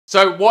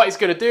So what it's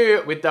going to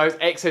do with those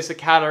excess of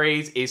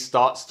calories is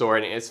start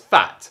storing it as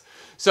fat.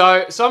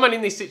 So someone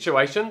in this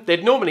situation,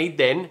 they'd normally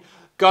then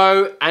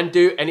go and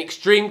do an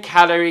extreme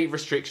calorie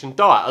restriction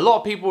diet. A lot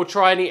of people will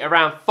try and eat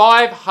around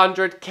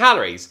 500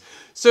 calories.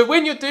 So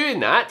when you're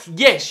doing that,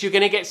 yes, you're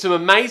going to get some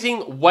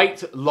amazing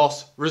weight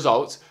loss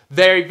results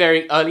very,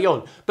 very early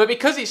on. But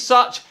because it's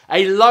such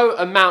a low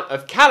amount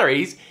of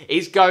calories,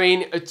 it's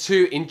going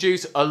to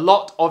induce a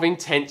lot of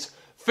intense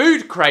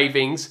food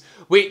cravings,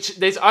 which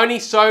there's only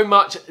so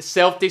much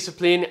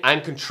self-discipline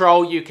and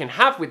control you can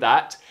have with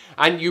that.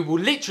 And you will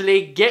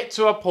literally get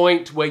to a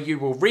point where you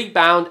will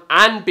rebound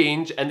and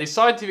binge. And there's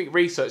scientific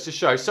research to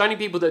show so many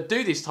people that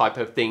do this type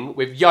of thing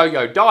with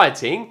yo-yo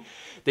dieting,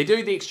 they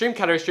do the extreme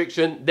calorie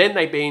restriction, then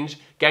they binge,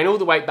 gain all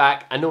the weight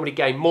back, and normally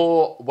gain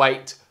more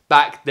weight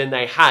back than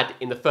they had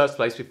in the first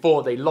place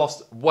before they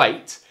lost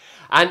weight.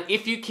 And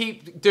if you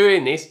keep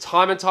doing this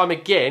time and time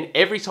again,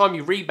 every time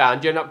you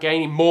rebound, you end up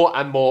gaining more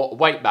and more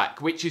weight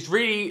back, which is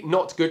really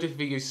not good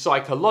for you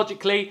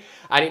psychologically.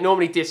 And it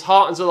normally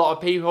disheartens a lot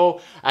of people.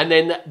 And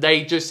then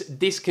they just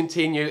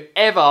discontinue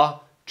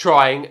ever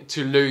trying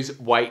to lose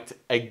weight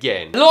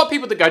again. A lot of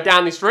people that go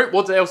down this route,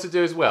 what do they also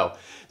do as well?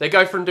 They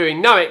go from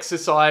doing no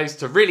exercise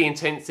to really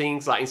intense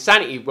things like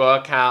insanity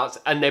workouts,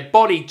 and their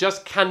body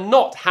just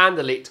cannot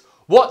handle it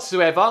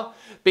whatsoever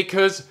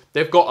because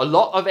they've got a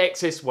lot of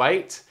excess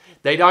weight.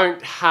 They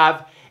don't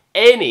have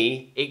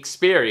any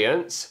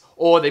experience,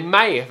 or they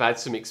may have had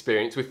some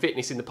experience with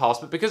fitness in the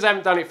past, but because they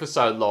haven't done it for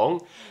so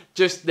long,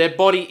 just their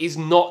body is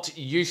not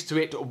used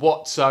to it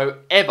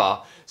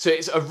whatsoever. So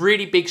it's a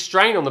really big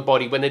strain on the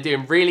body when they're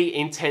doing really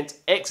intense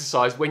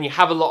exercise when you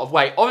have a lot of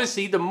weight.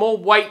 Obviously, the more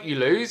weight you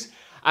lose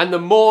and the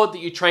more that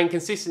you train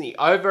consistently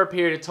over a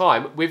period of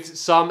time with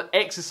some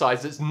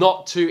exercise that's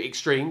not too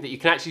extreme, that you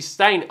can actually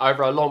sustain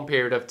over a long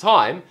period of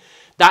time,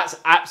 that's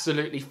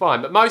absolutely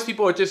fine. But most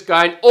people are just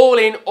going all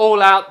in,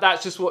 all out.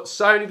 That's just what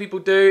so many people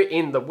do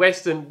in the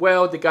Western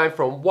world. They're going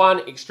from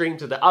one extreme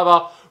to the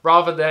other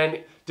rather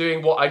than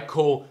doing what I'd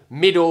call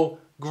middle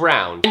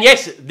ground. And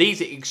yes,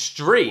 these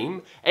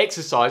extreme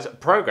exercise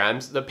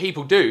programs that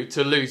people do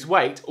to lose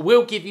weight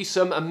will give you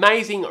some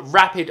amazing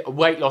rapid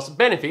weight loss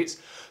benefits.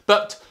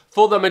 But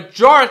for the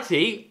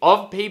majority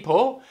of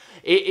people,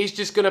 it is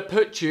just going to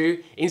put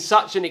you in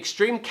such an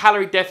extreme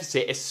calorie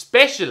deficit,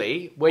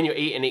 especially when you're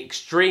eating an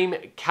extreme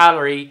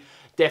calorie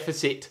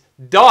deficit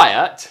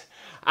diet.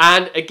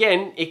 And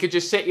again, it could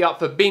just set you up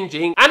for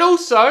binging. And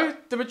also,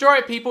 the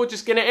majority of people are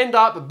just going to end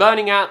up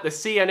burning out the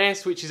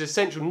CNS, which is the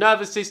central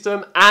nervous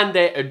system, and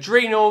their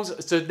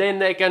adrenals. So then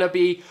they're going to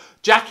be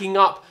jacking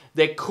up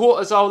their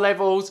cortisol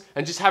levels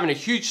and just having a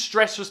huge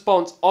stress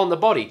response on the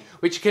body,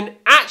 which can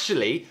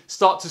actually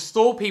start to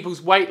stall people's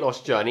weight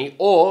loss journey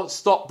or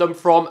stop them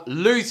from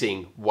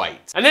losing weight.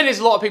 And then there's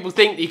a lot of people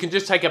think that you can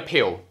just take a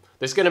pill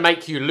that's going to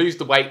make you lose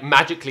the weight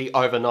magically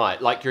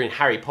overnight, like you're in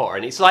Harry Potter.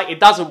 And it's like, it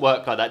doesn't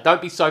work like that.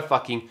 Don't be so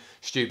fucking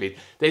stupid.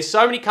 There's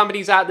so many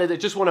companies out there that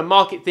just want to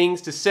market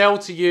things to sell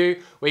to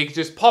you, where you can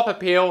just pop a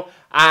pill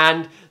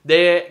and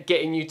they're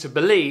getting you to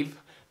believe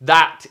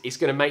that it's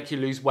going to make you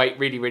lose weight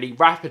really, really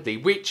rapidly,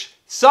 which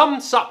some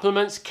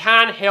supplements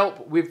can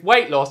help with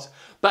weight loss.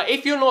 But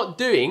if you're not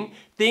doing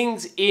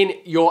things in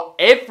your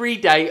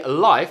everyday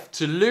life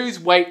to lose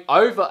weight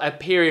over a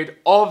period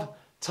of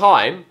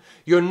time,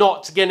 you're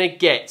not going to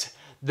get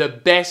the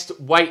best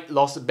weight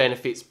loss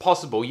benefits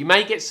possible. You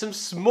may get some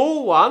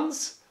small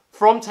ones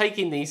from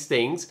taking these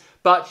things,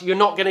 but you're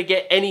not going to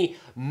get any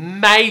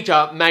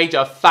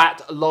major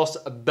fat loss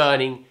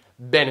burning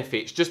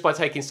benefits just by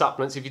taking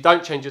supplements if you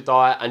don't change your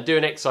diet and do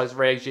an exercise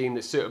regime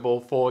that's suitable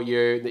for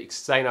you, that you can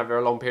sustain over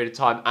a long period of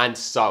time, and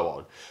so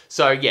on.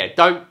 So yeah,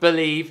 don't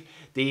believe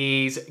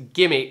these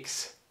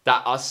gimmicks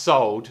that are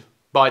sold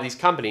by these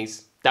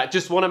companies that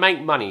just want to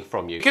make money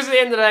from you. Because at the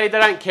end of the day, they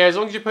don't care. As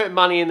long as you put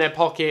money in their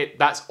pocket,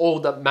 that's all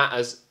that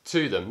matters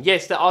to them.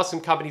 Yes, there are some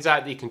companies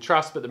out there you can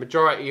trust, but the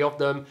majority of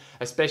them,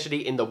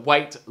 especially in the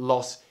weight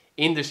loss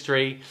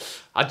industry,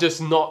 are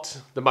just not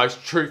the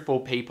most truthful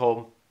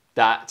people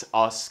that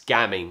are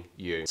scamming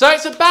you. So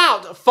it's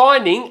about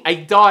finding a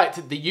diet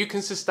that you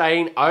can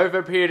sustain over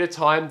a period of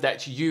time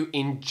that you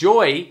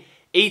enjoy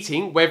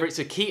eating, whether it's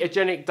a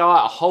ketogenic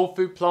diet, a whole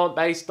food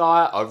plant-based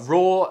diet, a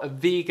raw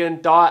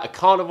vegan diet, a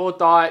carnivore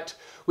diet,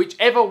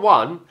 whichever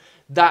one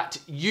that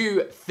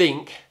you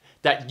think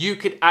that you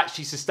could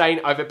actually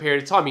sustain over a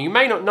period of time. And you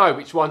may not know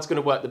which one's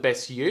going to work the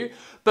best for you,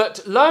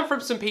 but learn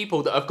from some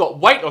people that have got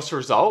weight loss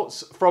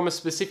results from a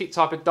specific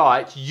type of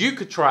diet. You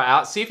could try it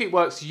out, see if it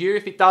works for you.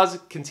 If it does,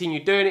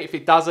 continue doing it. If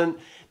it doesn't,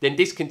 then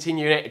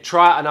discontinue it and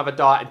try another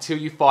diet until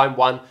you find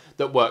one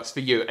that works for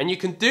you. And you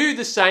can do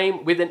the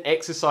same with an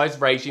exercise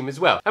regime as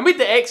well. And with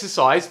the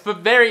exercise, for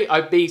very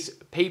obese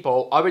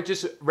people, I would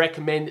just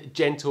recommend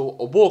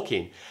gentle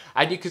walking.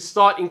 And you could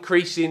start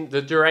increasing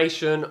the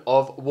duration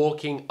of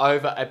walking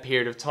over a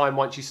period of time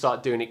once you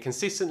start doing it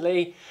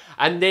consistently.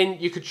 And then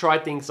you could try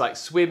things like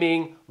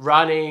swimming,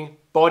 running,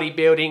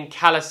 bodybuilding,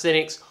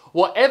 calisthenics,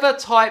 whatever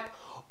type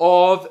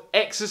of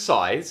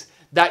exercise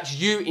that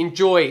you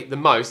enjoy the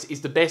most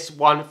is the best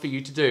one for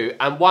you to do,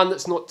 and one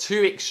that's not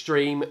too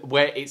extreme,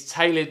 where it's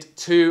tailored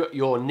to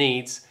your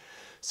needs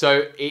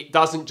so it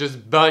doesn't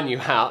just burn you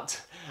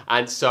out,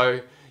 and so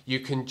you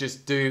can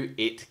just do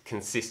it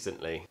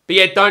consistently. But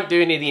yeah, don't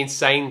do any of the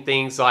insane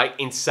things like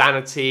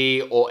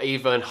insanity or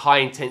even high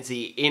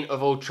intensity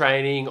interval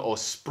training or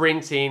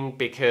sprinting,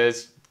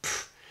 because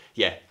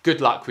yeah, good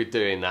luck with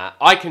doing that.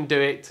 I can do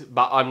it,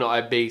 but I'm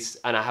not obese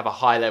and I have a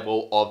high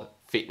level of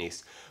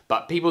fitness.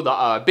 But people that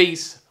are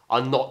obese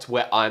are not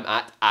where I'm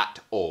at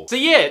all. So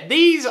yeah,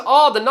 these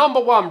are the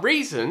 #1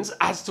 reasons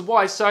as to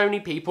why so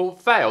many people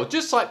fail.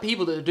 Just like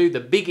people that do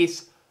the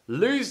Biggest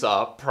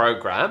Loser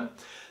program,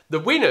 the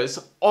winners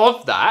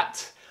of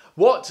that,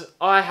 what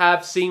I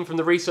have seen from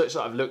the research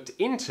that I've looked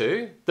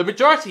into, the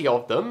majority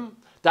of them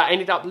that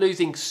ended up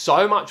losing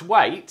so much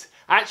weight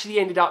actually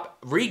ended up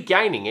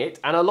regaining it,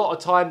 and a lot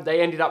of time they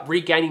ended up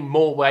regaining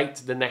more weight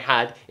than they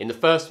had in the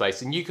first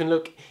place, and you can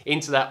look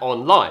into that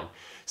online.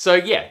 So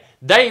yeah,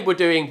 they were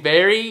doing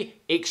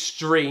very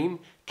extreme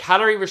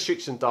calorie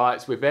restriction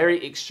diets with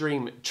very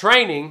extreme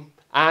training,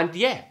 and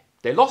yeah,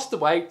 they lost the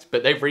weight,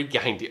 but they've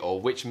regained it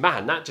all, which,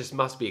 man, that just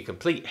must be a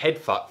complete head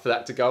fuck for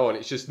that to go on.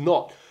 It's just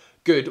not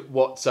good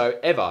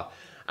whatsoever.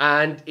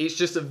 And it's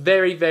just a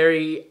very,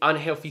 very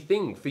unhealthy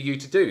thing for you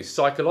to do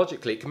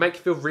psychologically. It can make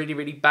you feel really,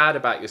 really bad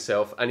about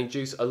yourself and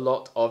induce a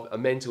lot of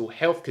mental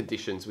health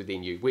conditions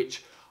within you,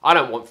 which I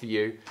don't want for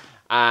you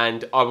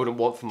and I wouldn't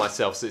want for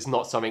myself, so it's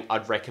not something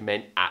I'd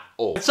recommend at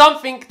all.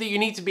 Something that you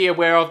need to be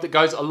aware of that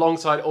goes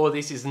alongside all of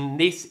this is, and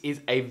this is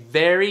a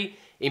very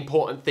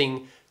important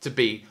thing to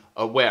be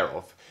aware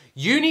of.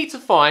 You need to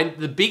find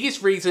the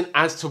biggest reason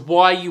as to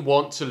why you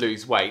want to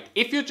lose weight.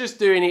 If you're just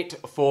doing it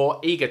for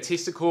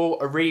egotistical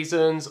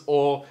reasons,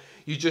 or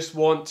you just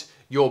want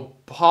your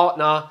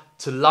partner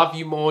to love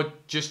you more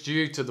just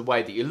due to the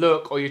way that you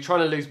look, or you're trying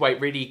to lose weight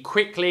really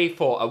quickly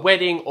for a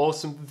wedding, or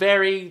some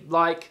very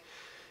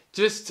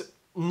just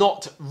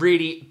not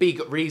really big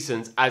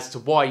reasons as to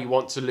why you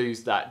want to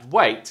lose that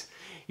weight,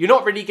 you're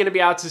not really going to be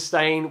able to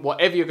sustain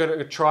whatever you're going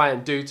to try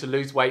and do to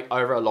lose weight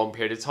over a long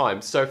period of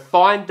time. So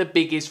find the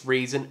biggest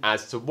reason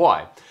as to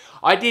why.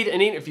 I did an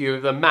interview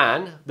with a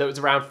man that was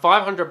around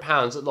 500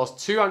 pounds that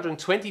lost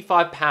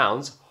 225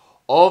 pounds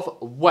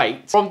of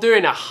weight from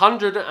doing a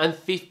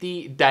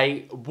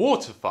 150-day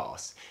water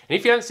fast. And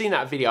if you haven't seen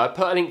that video, I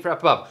put a link for it up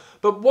above.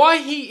 But why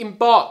he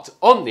embarked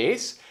on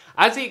this,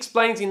 as he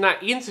explains in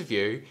that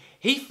interview,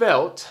 he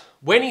felt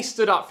when he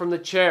stood up from the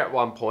chair at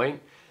one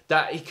point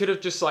that he could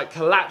have just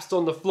collapsed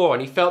on the floor,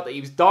 and he felt that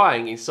he was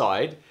dying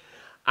inside,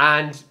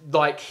 and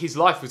his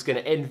life was going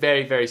to end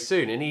very, very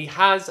soon. And he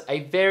has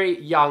a very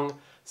young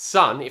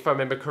son, if I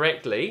remember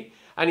correctly,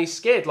 and he's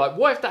scared,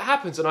 what if that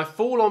happens and I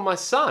fall on my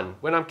son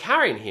when I'm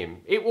carrying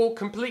him? It will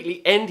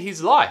completely end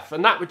his life,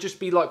 and that would just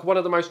be one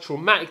of the most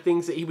traumatic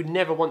things that he would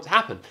never want to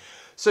happen.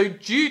 So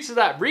due to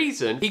that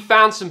reason, he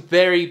found some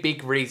very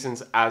big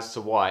reasons as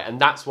to why,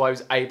 and that's why he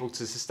was able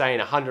to sustain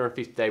a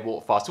 150-day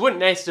water fast. I wouldn't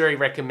necessarily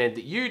recommend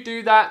that you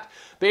do that,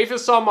 but if you're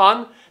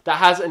someone that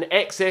has an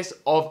excess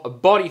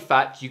of body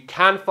fat, you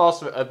can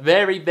fast for a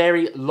very,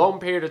 very long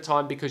period of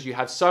time because you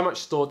have so much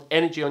stored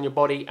energy on your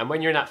body, and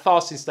when you're in that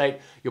fasting state,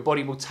 your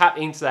body will tap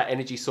into that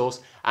energy source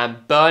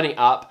and burn it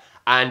up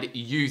and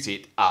use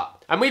it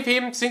up. And with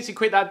him, since he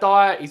quit that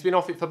diet, he's been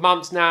off it for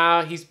months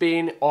now. He's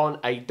been on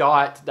a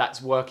diet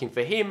that's working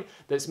for him,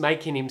 that's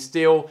making him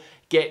still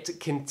get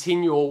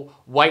continual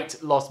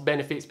weight loss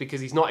benefits,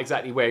 because he's not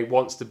exactly where he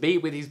wants to be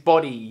with his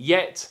body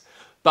yet,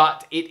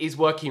 but it is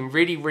working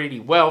really, really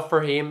well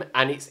for him,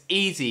 and it's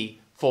easy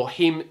for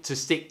him to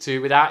stick to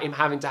without him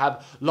having to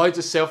have loads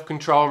of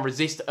self-control and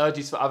resist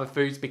urges for other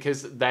foods,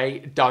 because they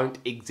don't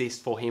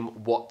exist for him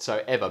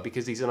whatsoever,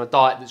 because he's on a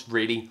diet that's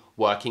really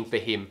working for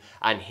him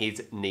and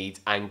his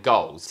needs and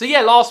goals. So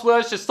yeah, last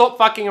words, just stop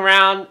fucking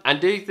around and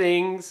do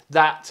things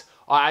that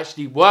are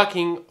actually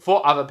working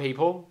for other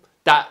people,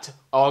 that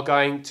are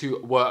going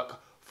to work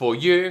for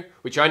you,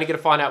 which you're only going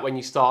to find out when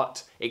you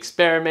start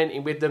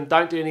experimenting with them.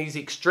 Don't do these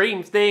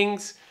extreme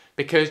things,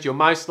 because you're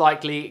most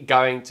likely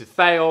going to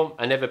fail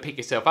and never pick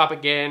yourself up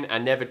again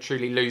and never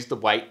truly lose the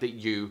weight that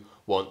you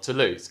want to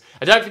lose.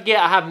 And don't forget,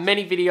 I have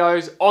many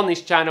videos on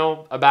this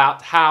channel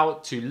about how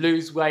to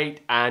lose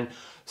weight and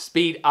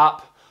speed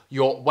up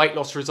your weight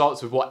loss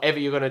results with whatever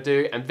you're going to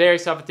do, and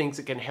various other things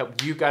that can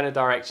help you go in a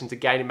direction to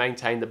gain and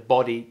maintain the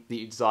body that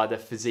you desire, the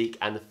physique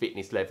and the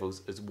fitness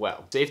levels as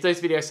well. So if those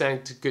videos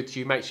sound good to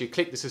you, make sure you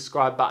click the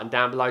subscribe button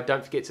down below.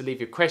 Don't forget to leave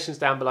your questions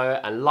down below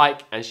and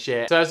like and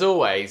share. So as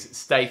always,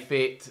 stay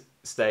fit,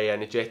 stay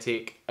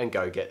energetic, and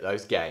go get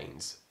those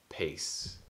gains. Peace.